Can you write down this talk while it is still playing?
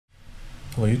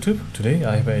Hello YouTube, today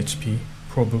I have a HP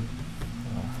Probook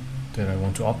that I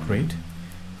want to upgrade.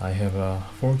 I have a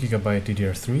 4GB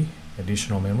DDR3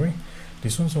 additional memory.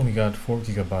 This one's only got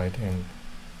 4GB and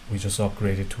we just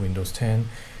upgraded to Windows 10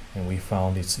 and we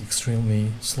found it's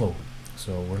extremely slow.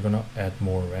 So we're gonna add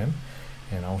more RAM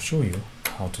and I'll show you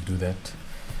how to do that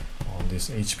on this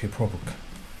HP Probook.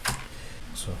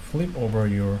 So flip over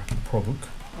your Probook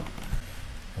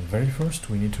and very first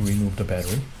we need to remove the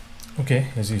battery. Okay,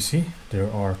 as you see, there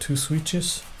are two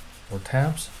switches or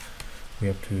tabs. We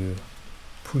have to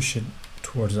push it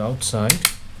towards the outside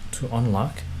to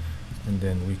unlock, and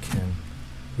then we can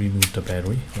remove the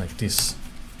battery like this.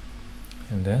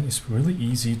 And then it's really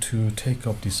easy to take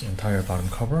up this entire bottom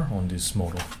cover on this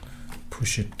model.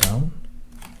 Push it down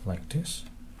like this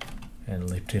and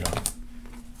lift it up.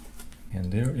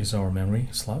 And there is our memory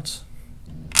slots.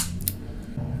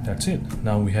 That's it.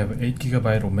 Now we have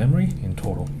 8GB of memory in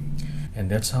total. And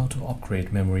that's how to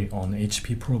upgrade memory on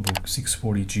HP Probook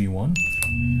 640G1.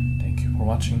 Thank you for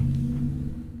watching.